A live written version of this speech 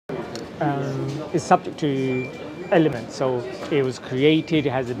is subject to elements. So it was created,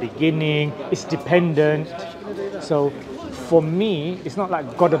 it has a beginning, it's dependent. So for me, it's not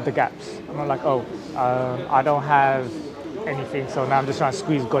like God of the gaps. I'm not like, oh, I don't have anything, so now I'm just trying to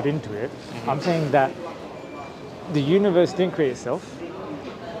squeeze God into it. I'm saying that the universe didn't create itself.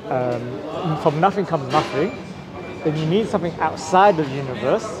 From nothing comes nothing. Then you need something outside of the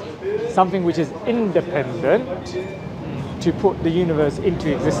universe, something which is independent, to put the universe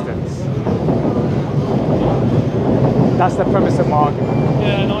into existence. That's the premise of my argument.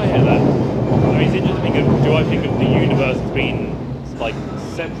 Yeah, no, I hear that. I mean, it's interesting. Do I think that the universe has been like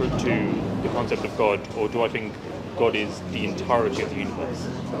separate to the concept of God, or do I think God is the entirety of the universe?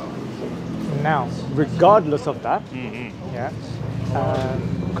 Now, regardless of that, yeah,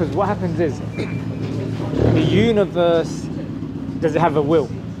 because what happens is the universe, does it have a will?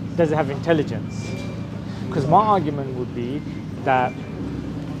 Does it have intelligence? Because my argument would be that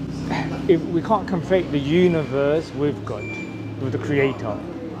if we can't conflate the universe with God, with the creator,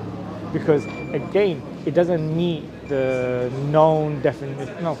 because again, it doesn't meet the known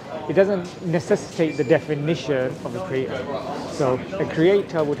definition. No, it doesn't necessitate the definition of a creator. So a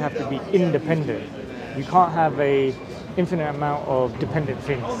creator would have to be independent. You can't have a infinite amount of dependent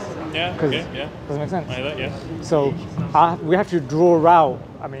things. Yeah. Okay. Yeah. Does that make sense? I hear that. Yeah. So we have to draw out.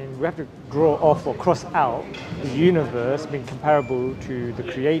 I mean, we have to draw off or cross out the universe being comparable to the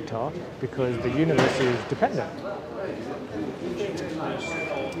creator, because the universe is dependent.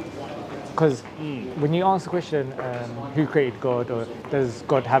 Because when you ask the question, who created God, or does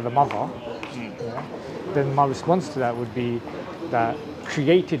God have a mother, yeah, then my response to that would be that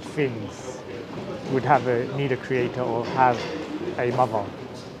created things would need a creator or have a mother.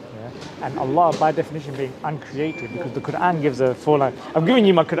 Yeah? And Allah, by definition, being uncreated, because the Quran gives a four-line. I'm giving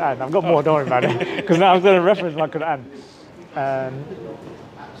you my Quran. I've got more, don't worry about it, because now I'm going to reference my Quran.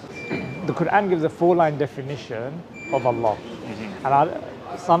 The Quran gives a four-line definition of Allah. And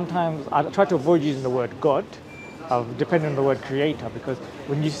sometimes I try to avoid using the word God, depending on the word creator, because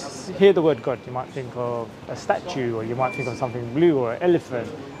when you hear the word God, you might think of a statue, or you might think of something blue, or an elephant,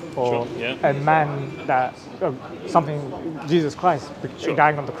 or a man something, Jesus Christ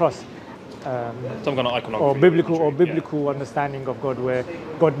dying on the cross. Some kind of iconography. Or biblical understanding of God, where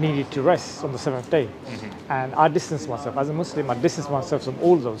God needed to rest on the seventh day. And I distance myself, as a Muslim, I distance myself from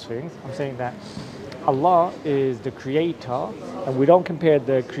all those things. I'm saying that Allah is the creator, and we don't compare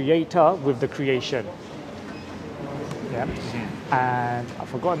the creator with the creation. Yeah. And I've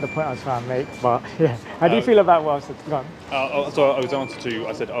forgotten the point I was trying to make, but yeah. How do you feel about what I said? Go on. So I was answer to,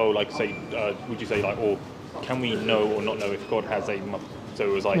 I said, would you say, or can we know or not know if God has a mother? So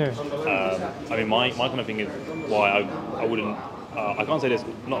it was like, I mean, my kind of thing is why I wouldn't, I can't say there's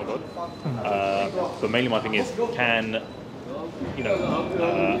not a God, but mainly my thing is, can a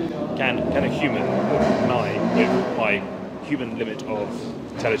human, can I, with my human limit of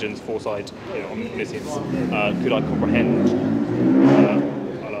intelligence, foresight, omniscience, could I comprehend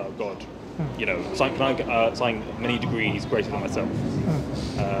God? Something many degrees greater than myself.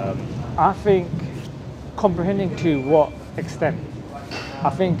 I think comprehending to what extent? I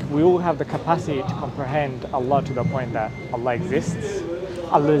think we all have the capacity to comprehend Allah to the point that Allah exists,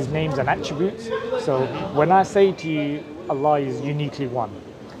 Allah's names and attributes. So when I say to you, Allah is uniquely one,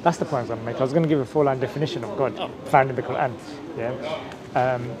 that's the point I'm going to make. I was going to give a four-line definition of God found in the Quran. Yeah.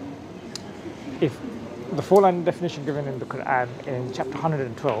 If the four-line definition given in the Quran in chapter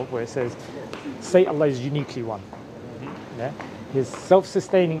 112, where it says, say Allah is uniquely one. Yeah. He's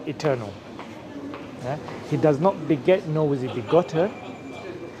self-sustaining, eternal. Yeah. He does not beget, nor is he begotten,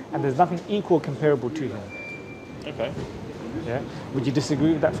 and there's nothing equal comparable to him. Okay. Yeah. Would you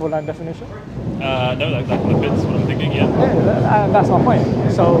disagree with that four-line definition? No, that kind of fits what I'm thinking. Yeah. That's my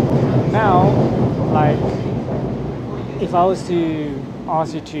point. So now, like, if I was to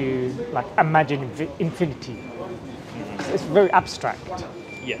ask you to imagine infinity, it's very abstract.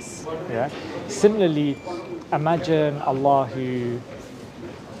 Yes. Yeah. Similarly, imagine Allah who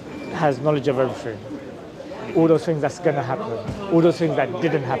has knowledge of everything. All those things that's going to happen, all those things that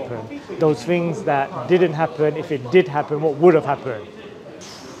didn't happen, those things that didn't happen, if it did happen, what would have happened?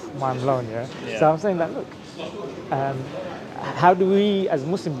 Mind blown, yeah? So I'm saying that, look, how do we as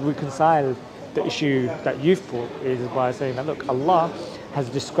Muslims reconcile the issue that you've put is by saying that, look, Allah has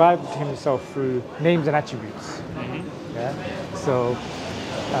described himself through names and attributes. Yeah? So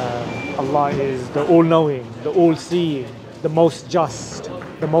Allah is the all-knowing, the all-seeing, the most just,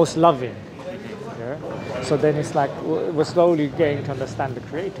 the most loving. Yeah? So then it's like we're slowly getting to understand the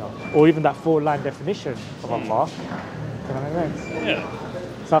Creator, or even that four-line definition of Allah. Does that make sense?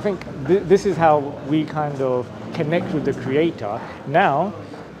 Yeah. So I think this is how we kind of connect with the Creator. Now,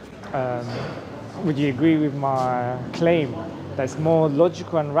 would you agree with my claim that it's more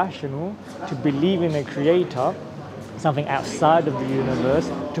logical and rational to believe in a creator, something outside of the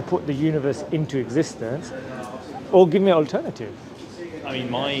universe, to put the universe into existence, or give me an alternative? I mean,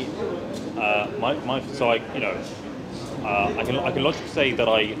 so I can logically say that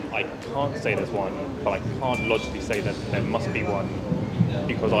I can't say there's one, but I can't logically say that there must be one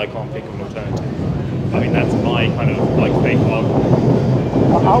because I can't think of an alternative. I mean, that's my kind of like fake argument.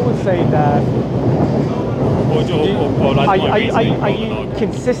 I would say that. Are you argument.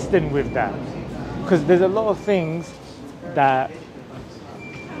 consistent with that? Because there's a lot of things that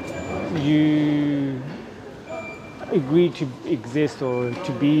you agree to exist or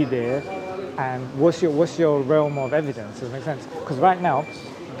to be there, and what's your realm of evidence? Does that make sense? Because right now,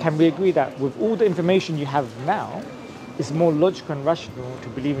 can we agree that with all the information you have now, it's more logical and rational to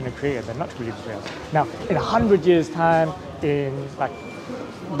believe in a creator than not to believe in a creator? Now, in 100 years' time, in like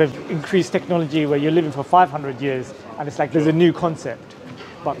the increased technology where you're living for 500 years, and it's like there's a new concept.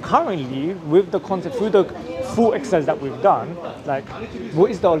 But currently, with the concept, through the full exercise that we've done, like, what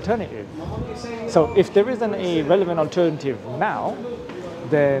is the alternative? So if there isn't a relevant alternative now,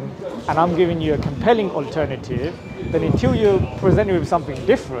 then, and I'm giving you a compelling alternative, then until you're presented with something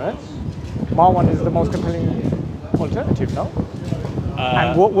different, my one is the most compelling alternative, no?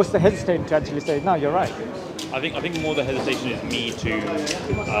 And what's the hesitation to actually say, no, you're right? I think more the hesitation is me to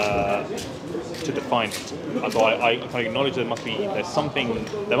define it. So I kind of acknowledge there must be something,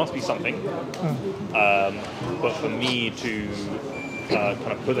 but for me to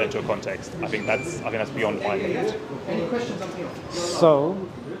kind of put that into a context, I think that's beyond my limit. So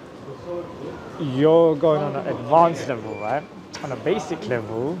you're going on an advanced level, right? On a basic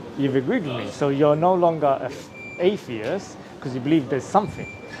level, you've agreed with me. So you're no longer an atheist because you believe there's something.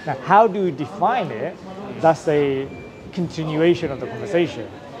 Now, how do you define it? That's a continuation of the conversation.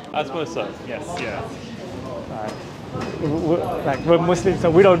 I suppose so. Yes. Yeah. Like we're Muslims, so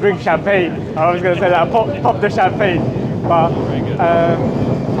we don't drink champagne. I was going to say that pop the champagne, but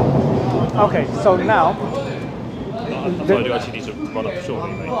okay. So now, so I do actually need to run up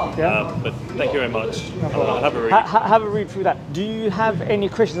shortly, mate. Yeah. But thank you very much. No I'll have a read. Have a read through that. Do you have any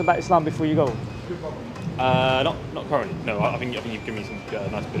questions about Islam before you go? Not currently. No, I think you've given me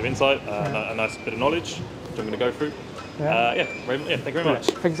some nice bit of insight, a nice bit of knowledge, which I'm going to go through. Yeah. Thank you very much.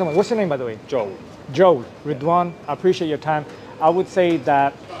 Thank you so much. What's your name, by the way? Joel. Joel. Ridwan, I appreciate your time. I would say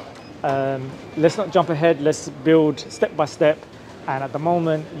that let's not jump ahead. Let's build step by step. And at the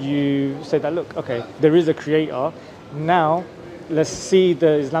moment, you say that, look, okay, there is a creator. Now, let's see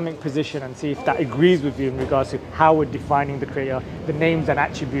the Islamic position and see if that agrees with you in regards to how we're defining the creator, the names and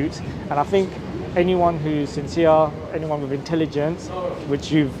attributes. And I think anyone who's sincere, anyone with intelligence,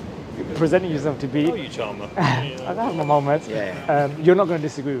 which you've presented yourself to be, you charmer. I have my moments. Yeah. You're not going to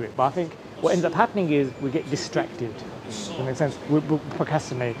disagree with it. But I think what ends up happening is we get distracted. Does that make sense? We'll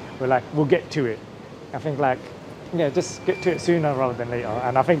procrastinate. We're like, we'll get to it. I think just get to it sooner rather than later.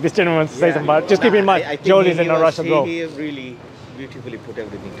 And I think this gentleman says something about, just keep in mind, Joel is in a rush as well. He really beautifully put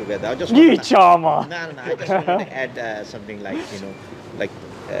everything together. I just charmer. No. I just wanted to add something like,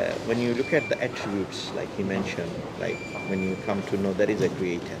 when you look at the attributes, like he mentioned, like when you come to know there is a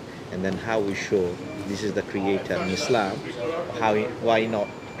creator, and then how we show this is the creator in Islam, why not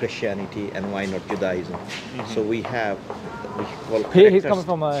Christianity and why not Judaism? Mm-hmm. So we call he's coming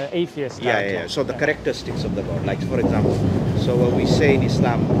from an atheist. Yeah. So the characteristics of the God, like for example, so what we say in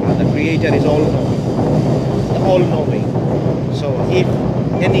Islam, the creator is all-knowing. So if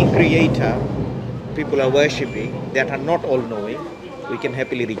any creator people are worshipping that are not all-knowing, we can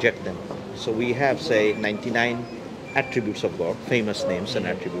happily reject them. So we have, say, 99 attributes of God, famous names and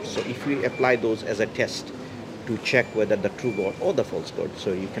attributes. So if we apply those as a test to check whether the true God or the false God,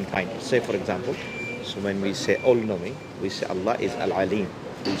 so you can find it. Say, for example, so when we say all-knowing, we say Allah is Al-Alim,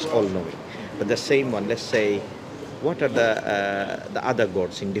 who is all-knowing. But the same one, let's say, what are the other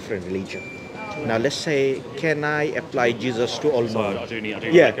gods in different religions? Now let's say, can I apply Jesus to all-knowing? I do need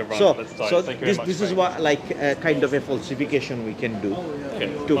to make a run. So this is what kind of a falsification we can do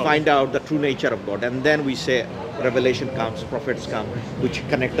to find out the true nature of God, and then we say revelation comes, prophets come, which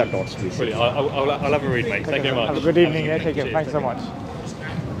connect the dots. Brilliant. I'll have a read, mate. Thank you very much. Have a good evening. Take care. Thanks so much.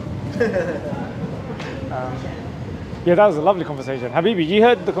 That was a lovely conversation. Habibi, you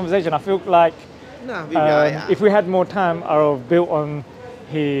heard the conversation. I feel like if we had more time, I would have built on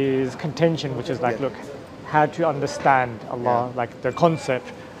his contention, which is like, look, how to understand Allah, like the concept,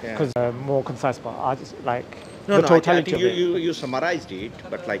 Yeah. because more concise, but I just like No, the no, I totality think of it. you summarized it,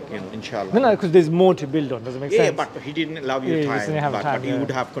 but like, inshallah. No, because there's more to build on. Does it make Yeah, sense? but he didn't allow Yeah, you he time, didn't have but, time, but you yeah.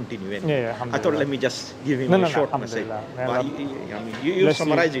 would have continued. Yeah, I thought alhamdulillah. let me just give him No, a no, short no, message. alhamdulillah. But I mean, you Bless you.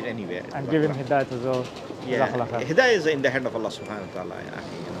 summarized it anyway. And But, give him hidayat as well. yeah, Jazakallah khair. Hidayah is in the hand of Allah subhanahu wa ta'ala.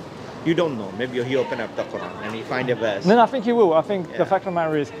 You don't know. Maybe he open up the Quran and he find a verse. No, I think he will. I think Yeah. the fact of the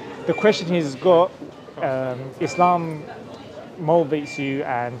matter is, the question he's got, Islam motivates you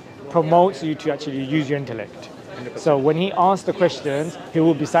and promotes you to actually use your intellect. 100%. So when he asks the questions, he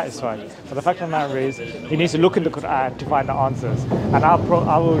will be satisfied. But the fact of the matter is, he needs to look in the Quran to find the answers. And I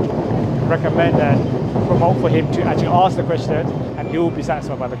would recommend and promote for him to actually ask the question, and he will be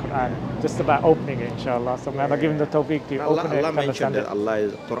satisfied by the Quran. Just about opening it, inshallah. So may Allah give him the tawfiq to Allah, open it, Allah to mentioned understand that it. Allah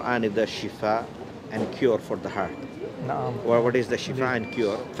is Quran is the shifa and cure for the heart. Naam. Well, what is the shifa and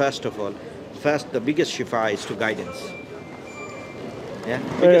cure? First of all, the biggest shifa is to guidance. Yeah.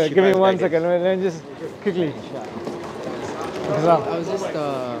 Biggest Give shifa me is 1 guidance. second. Let me just quickly. I was just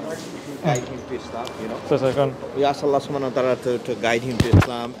Guide him to Islam, So, go on. We ask Allah subhanahu wa ta'ala to guide him to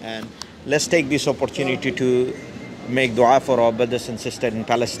Islam, and let's take this opportunity to make dua for our brothers and sisters in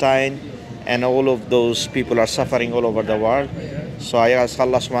Palestine, and all of those people are suffering all over the world. So I ask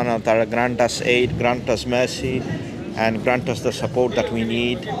Allah subhanahu wa ta'ala grant us aid, grant us mercy, and grant us the support that we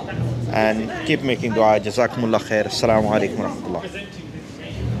need, and keep making dua. Jazakumullah khair. Assalamu alaikum wa rahmatullah.